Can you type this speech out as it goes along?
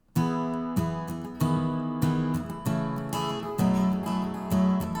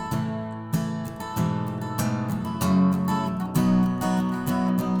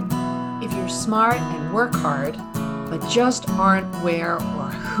smart and work hard, but just aren't where or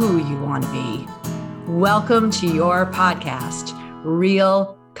who you want to be. Welcome to your podcast,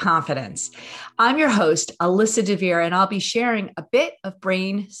 Real Confidence. I'm your host, Alyssa DeVere, and I'll be sharing a bit of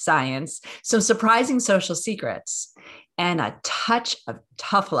brain science, some surprising social secrets, and a touch of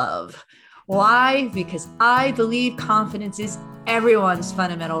tough love. Why? Because I believe confidence is everyone's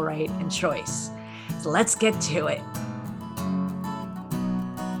fundamental right and choice. So let's get to it.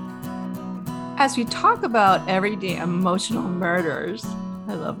 As we talk about everyday emotional murders,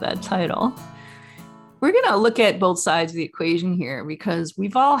 I love that title, we're going to look at both sides of the equation here because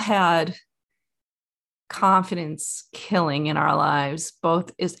we've all had confidence killing in our lives,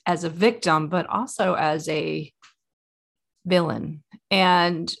 both as a victim, but also as a villain.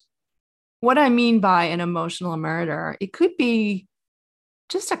 And what I mean by an emotional murder, it could be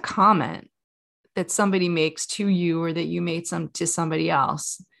just a comment that somebody makes to you or that you made to somebody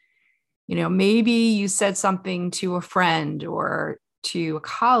else. You know, maybe you said something to a friend or to a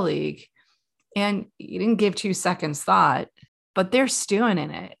colleague and you didn't give 2 seconds thought, but they're stewing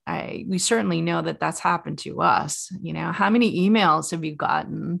in it. We certainly know that that's happened to us. You know, how many emails have you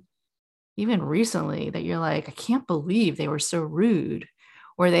gotten even recently that you're like, I can't believe they were so rude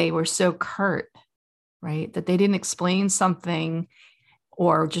or they were so curt, right? That they didn't explain something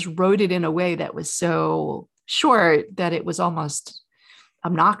or just wrote it in a way that was so short that it was almost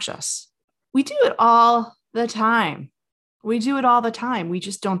obnoxious. We do it all the time. We do it all the time. We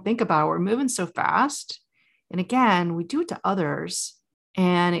just don't think about it. We're moving so fast. And again, we do it to others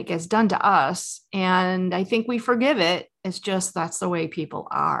and it gets done to us. And I think we forgive it. It's just that's the way people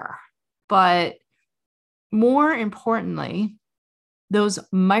are. But more importantly, those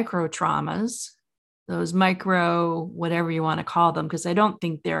micro traumas, those micro, whatever you want to call them, because I don't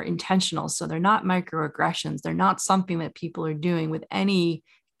think they're intentional. So they're not microaggressions. They're not something that people are doing with any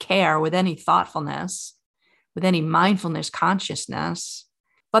care, with any thoughtfulness, with any mindfulness, consciousness.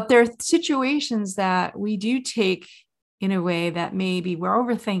 But there are situations that we do take in a way that maybe we're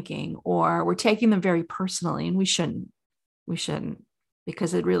overthinking or we're taking them very personally, and we shouldn't. We shouldn't,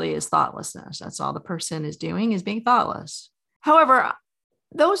 because it really is thoughtlessness. That's all the person is doing, is being thoughtless. However,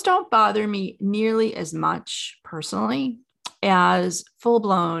 those don't bother me nearly as much personally as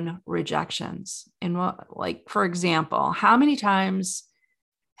full-blown rejections. And like, for example, how many times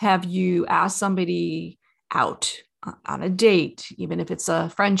have you asked somebody out on a date, even if it's a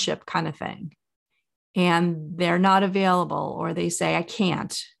friendship kind of thing, and they're not available or they say, I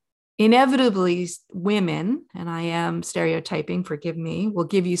can't? Inevitably, women, and I am stereotyping, forgive me, will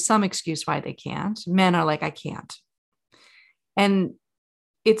give you some excuse why they can't. Men are like, I can't. And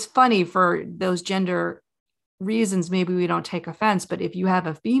it's funny for those gender reasons, maybe we don't take offense, but if you have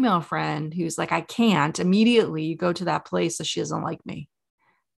a female friend who's like, I can't, immediately you go to that place that she doesn't like me.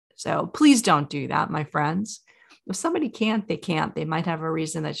 So please don't do that, my friends. If somebody can't, they can't. They might have a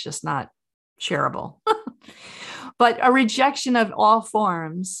reason that's just not shareable. But a rejection of all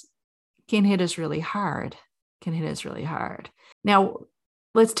forms can hit us really hard, Now,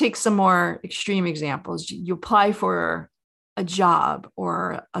 let's take some more extreme examples. You apply for a job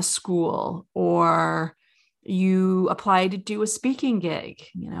or a school, or you apply to do a speaking gig.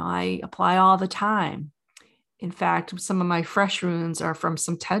 You know, I apply all the time. In fact, some of my fresh wounds are from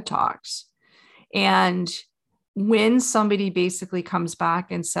some TED Talks. And when somebody basically comes back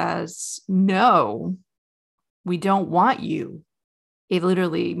and says, no, we don't want you, it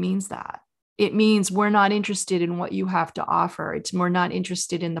literally means that. It means we're not interested in what you have to offer. We're not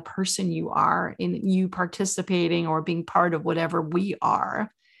interested in the person you are, in you participating or being part of whatever we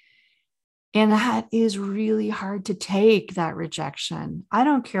are. And that is really hard to take, that rejection. I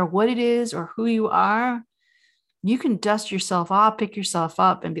don't care what it is or who you are. You can dust yourself off, pick yourself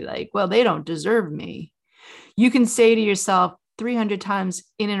up and be like, well, they don't deserve me. You can say to yourself 300 times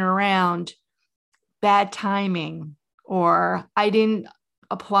in and around, bad timing, or I didn't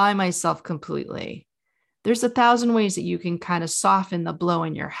apply myself completely. There's 1,000 ways that you can kind of soften the blow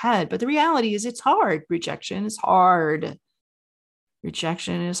in your head. But the reality is it's hard. Rejection is hard.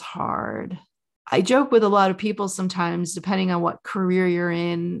 Rejection is hard. I joke with a lot of people sometimes, depending on what career you're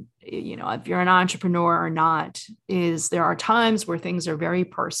in, you know, if you're an entrepreneur or not, is there are times where things are very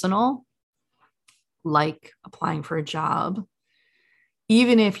personal, like applying for a job.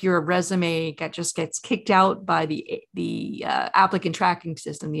 Even if your resume just gets kicked out by the applicant tracking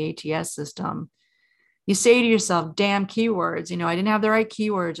system, the ATS system, you say to yourself, damn keywords, you know, I didn't have the right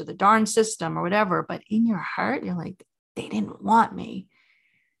keywords or the darn system or whatever, but in your heart, you're like, they didn't want me.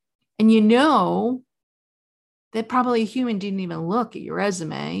 And you know that probably a human didn't even look at your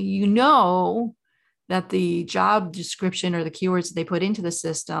resume. You know that the job description or the keywords that they put into the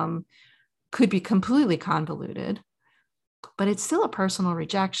system could be completely convoluted, but it's still a personal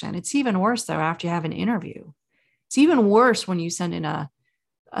rejection. It's even worse, though, after you have an interview. It's even worse when you send in a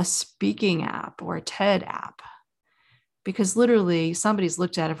speaking app or a TED app, because literally somebody's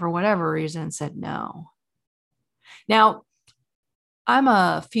looked at it for whatever reason and said no. Now, I'm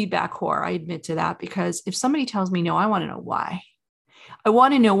a feedback whore. I admit to that, because if somebody tells me no, I want to know why. I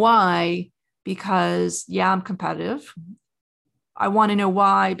want to know why because, yeah, I'm competitive. I want to know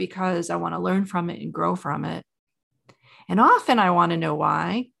why because I want to learn from it and grow from it. And often I want to know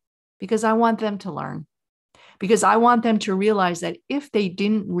why because I want them to learn, because I want them to realize that if they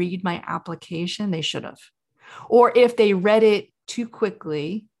didn't read my application, they should have. Or if they read it too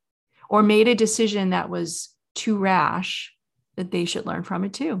quickly or made a decision that was too rash, that they should learn from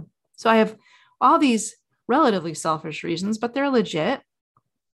it too. So I have all these relatively selfish reasons, but they're legit.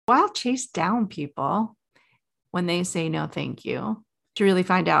 I'll chase down people when they say no, thank you, to really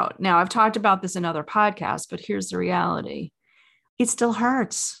find out. Now, I've talked about this in other podcasts, but here's the reality. It still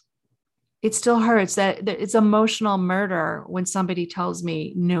hurts. It still hurts that it's emotional murder when somebody tells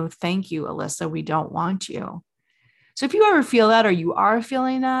me, no, thank you, Alyssa, we don't want you. So if you ever feel that, or you are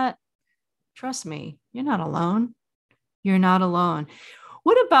feeling that, trust me, you're not alone. You're not alone.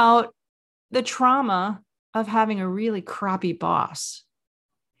 What about the trauma of having a really crappy boss?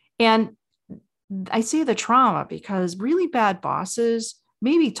 And I say the trauma because really bad bosses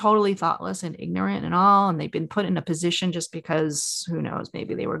may be totally thoughtless and ignorant and all, and they've been put in a position just because, who knows,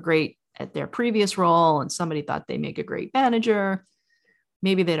 maybe they were great at their previous role and somebody thought they make a great manager.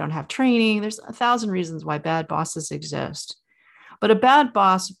 Maybe they don't have training. There's 1,000 reasons why bad bosses exist. But a bad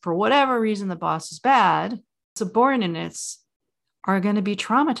boss, for whatever reason the boss is bad, subordinates are going to be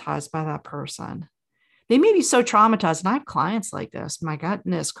traumatized by that person. They may be so traumatized, and I have clients like this, my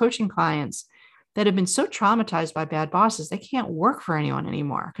goodness, coaching clients that have been so traumatized by bad bosses, they can't work for anyone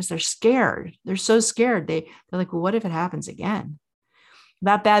anymore because they're scared. They're so scared. They're like, well, what if it happens again?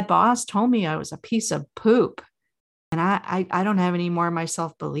 That bad boss told me I was a piece of poop, and I don't have any more of my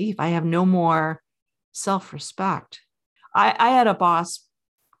self-belief. I have no more self-respect. I had a boss,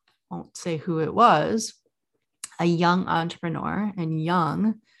 I won't say who it was, a young entrepreneur,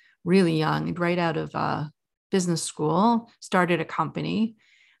 and really young, right out of business school, started a company,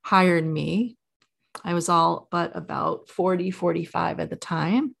 hired me. I was all but about 40, 45 at the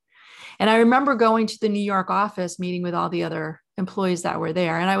time. And I remember going to the New York office, meeting with all the other employees that were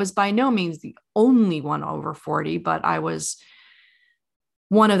there. And I was by no means the only one over 40, but I was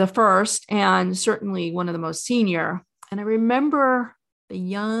one of the first and certainly one of the most senior. And I remember the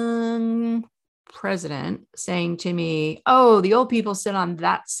young president saying to me, oh, the old people sit on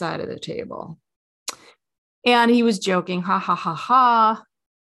that side of the table. And he was joking, ha, ha, ha, ha.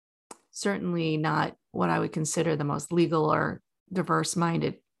 Certainly not what I would consider the most legal or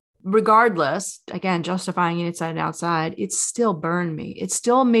diverse-minded. Regardless, again, justifying it inside and outside, it still burned me. It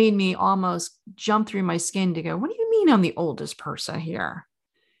still made me almost jump through my skin to go, what do you mean I'm the oldest person here?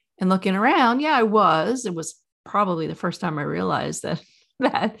 And looking around, yeah, I was. It was probably the first time I realized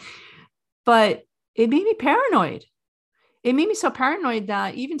that. But it made me paranoid. It made me so paranoid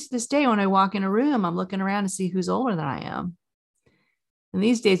that even to this day, when I walk in a room, I'm looking around to see who's older than I am. And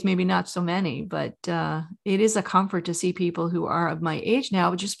these days, maybe not so many, but it is a comfort to see people who are of my age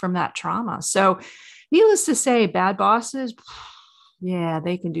now, just from that trauma. So needless to say, bad bosses, yeah,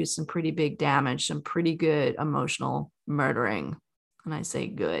 they can do some pretty big damage, some pretty good emotional murdering. And I say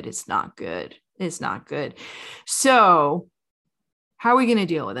good, it's not good. It's not good. So how are we going to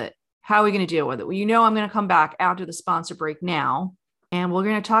deal with it? How are we going to deal with it? Well, I'm going to come back after the sponsor break now, and we're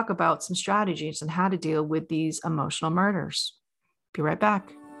going to talk about some strategies and how to deal with these emotional murders. Be right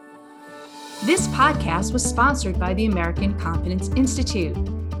back. This podcast was sponsored by the American Confidence Institute.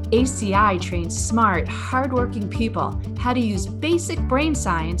 ACI trains smart, hardworking people how to use basic brain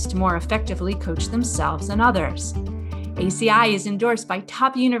science to more effectively coach themselves and others. ACI is endorsed by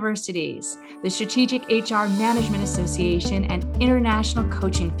top universities, the Strategic HR Management Association, and International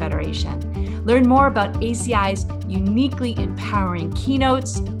Coaching Federation. Learn more about ACI's uniquely empowering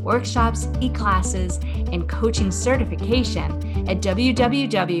keynotes, workshops, e-classes, and coaching certification at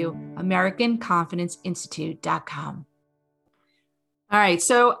www.americanconfidenceinstitute.com. All right,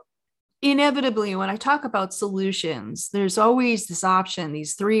 so inevitably, when I talk about solutions, there's always this option,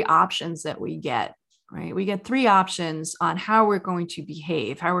 these three options that we get. Right? We get three options on how we're going to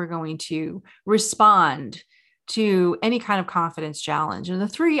behave, how we're going to respond to any kind of confidence challenge. And the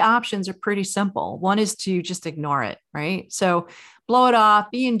three options are pretty simple. One is to just ignore it, right? So blow it off,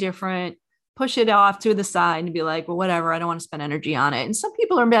 be indifferent, push it off to the side and be like, well, whatever, I don't want to spend energy on it. And some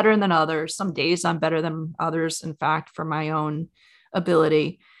people are better than others. Some days I'm better than others, in fact, for my own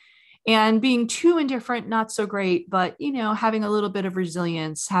ability. And being too indifferent, not so great, but, having a little bit of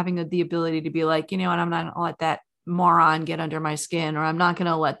resilience, having the ability to be like, and I'm not going to let that moron get under my skin, or I'm not going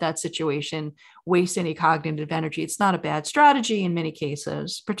to let that situation waste any cognitive energy. It's not a bad strategy in many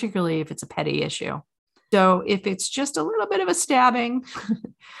cases, particularly if it's a petty issue. So if it's just a little bit of a stabbing, a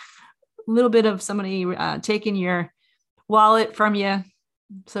little bit of somebody taking your wallet from you,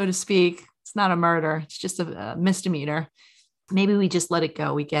 so to speak, it's not a murder. It's just a misdemeanor. Maybe we just let it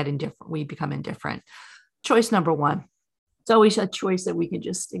go. We get indifferent. We become indifferent. Choice number one. It's always a choice that we can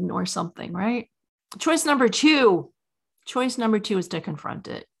just ignore something, right? Choice number two is to confront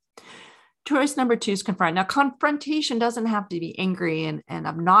it. Choice number two is confront. Now, confrontation doesn't have to be angry and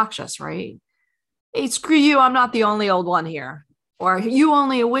obnoxious, right? Hey, screw you. I'm not the only old one here. Or you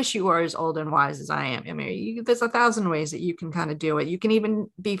only wish you were as old and wise as I am. I mean, there's 1,000 ways that you can kind of do it. You can even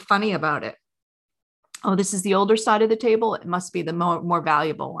be funny about it. Oh, this is the older side of the table. It must be the more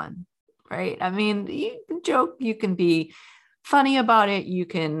valuable one, right? I mean, you can joke, you can be funny about it. You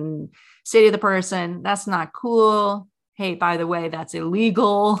can say to the person, that's not cool. Hey, by the way, that's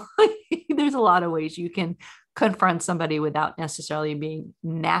illegal. There's a lot of ways you can confront somebody without necessarily being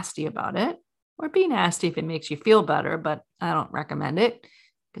nasty about it, or be nasty if it makes you feel better, but I don't recommend it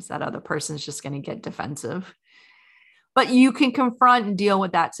because that other person is just going to get defensive. But you can confront and deal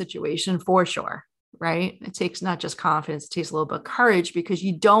with that situation for sure. Right? It takes not just confidence, it takes a little bit of courage, because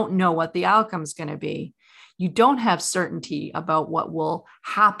you don't know what the outcome is going to be. You don't have certainty about what will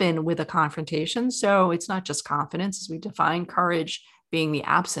happen with a confrontation. So it's not just confidence, as we define courage being the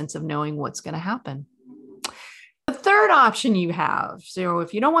absence of knowing what's going to happen. The third option you have, so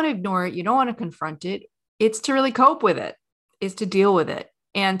if you don't want to ignore it, you don't want to confront it, it's to really cope with it, is to deal with it.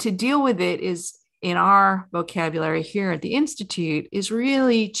 And to deal with it is, in our vocabulary here at the Institute, is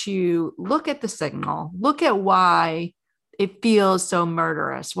really to look at the signal, look at why it feels so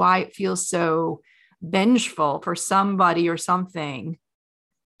murderous, why it feels so vengeful for somebody or something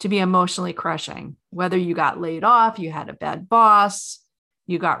to be emotionally crushing. Whether you got laid off, you had a bad boss,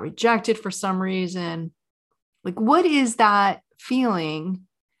 you got rejected for some reason. Like, what is that feeling?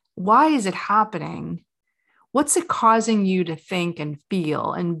 Why is it happening? What's it causing you to think and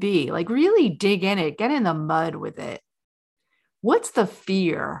feel and be? Like, really dig in it, get in the mud with it. What's the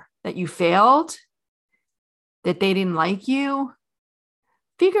fear? That you failed? That they didn't like you?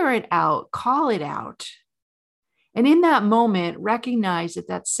 Figure it out, call it out. And in that moment, recognize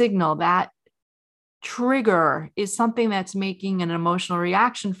that signal, that trigger is something that's making an emotional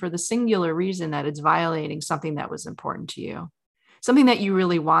reaction for the singular reason that it's violating something that was important to you. Something that you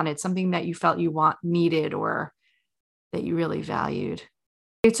really wanted, something that you felt you needed, or that you really valued.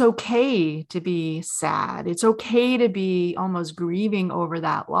 It's okay to be sad. It's okay to be almost grieving over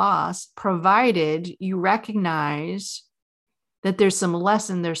that loss, provided you recognize that there's some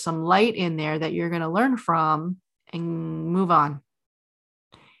lesson, there's some light in there that you're going to learn from and move on.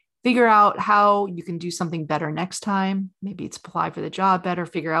 Figure out how you can do something better next time. Maybe it's apply for the job better,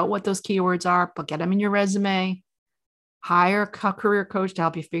 figure out what those keywords are, but get them in your resume. Hire a career coach to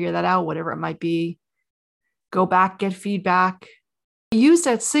help you figure that out, whatever it might be. Go back, get feedback. Use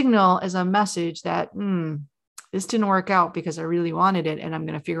that signal as a message that, this didn't work out because I really wanted it, and I'm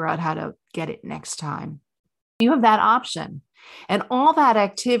going to figure out how to get it next time. You have that option. And all that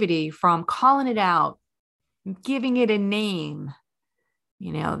activity, from calling it out, giving it a name,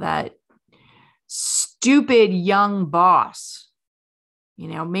 that stupid young boss,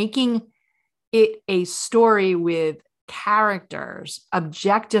 making it a story with characters,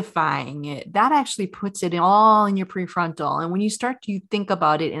 objectifying it, that actually puts it all in your prefrontal. And when you start to think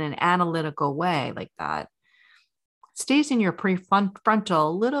about it in an analytical way like that, it stays in your prefrontal,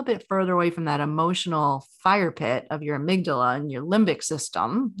 a little bit further away from that emotional fire pit of your amygdala and your limbic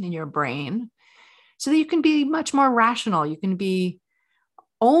system in your brain, so that you can be much more rational. You can be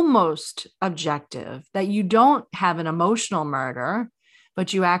almost objective, that you don't have an emotional murder,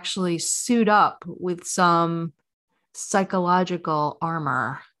 but you actually suit up with some psychological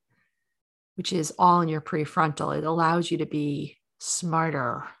armor, which is all in your prefrontal. It allows you to be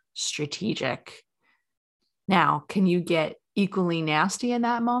smarter, strategic. Now, can you get equally nasty in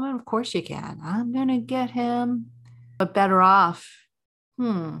that moment? Of course you can. I'm going to get him, but better off.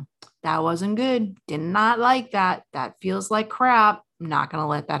 That wasn't good. Did not like that. That feels like crap. I'm not going to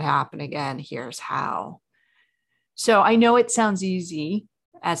let that happen again. Here's how. So I know it sounds easy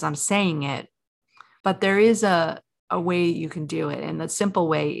as I'm saying it, but there is a way you can do it. And the simple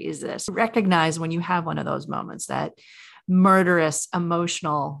way is this: recognize when you have one of those moments, that murderous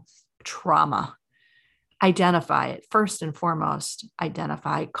emotional trauma. Identify it first and foremost.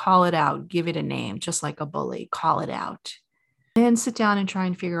 Identify, call it out, give it a name, just like a bully. Call it out. And sit down and try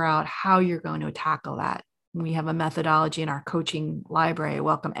and figure out how you're going to tackle that. We have a methodology in our coaching library. I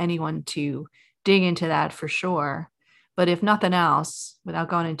welcome anyone to dig into that for sure. But if nothing else, without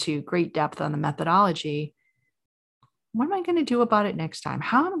going into great depth on the methodology, what am I going to do about it next time?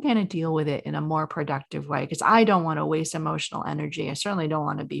 How am I going to deal with it in a more productive way? Because I don't want to waste emotional energy. I certainly don't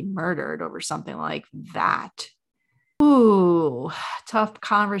want to be murdered over something like that. Ooh, tough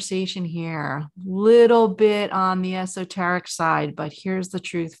conversation here. Little bit on the esoteric side, but here's the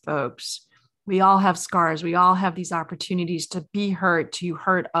truth, folks. We all have scars. We all have these opportunities to be hurt, to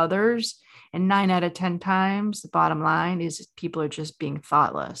hurt others. And 9 out of 10 times, the bottom line is people are just being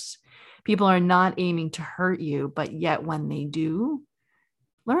thoughtless. People are not aiming to hurt you, but yet when they do,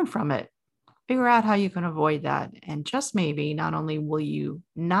 learn from it. Figure out how you can avoid that. And just maybe not only will you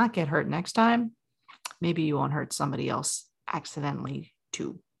not get hurt next time, maybe you won't hurt somebody else accidentally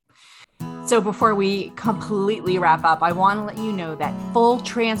too. So before we completely wrap up, I want to let you know that full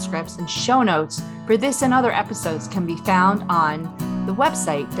transcripts and show notes for this and other episodes can be found on the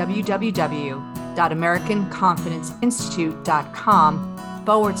website,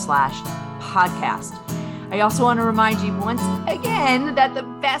 www.americanconfidenceinstitute.com/podcast. I also want to remind you once again that the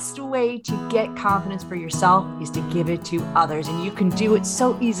best way to get confidence for yourself is to give it to others. And you can do it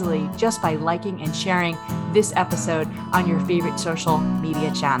so easily just by liking and sharing this episode on your favorite social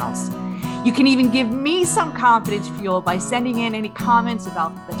media channels. You can even give me some confidence fuel by sending in any comments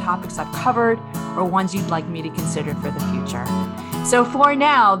about the topics I've covered or ones you'd like me to consider for the future. So for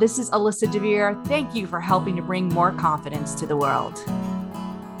now, this is Alyssa DeVere. Thank you for helping to bring more confidence to the world.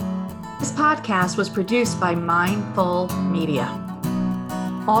 This podcast was produced by Mindful Media.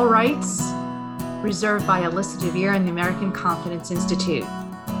 All rights reserved by Alyssa DeVere and the American Confidence Institute.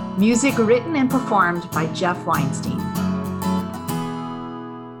 Music written and performed by Jeff Weinstein.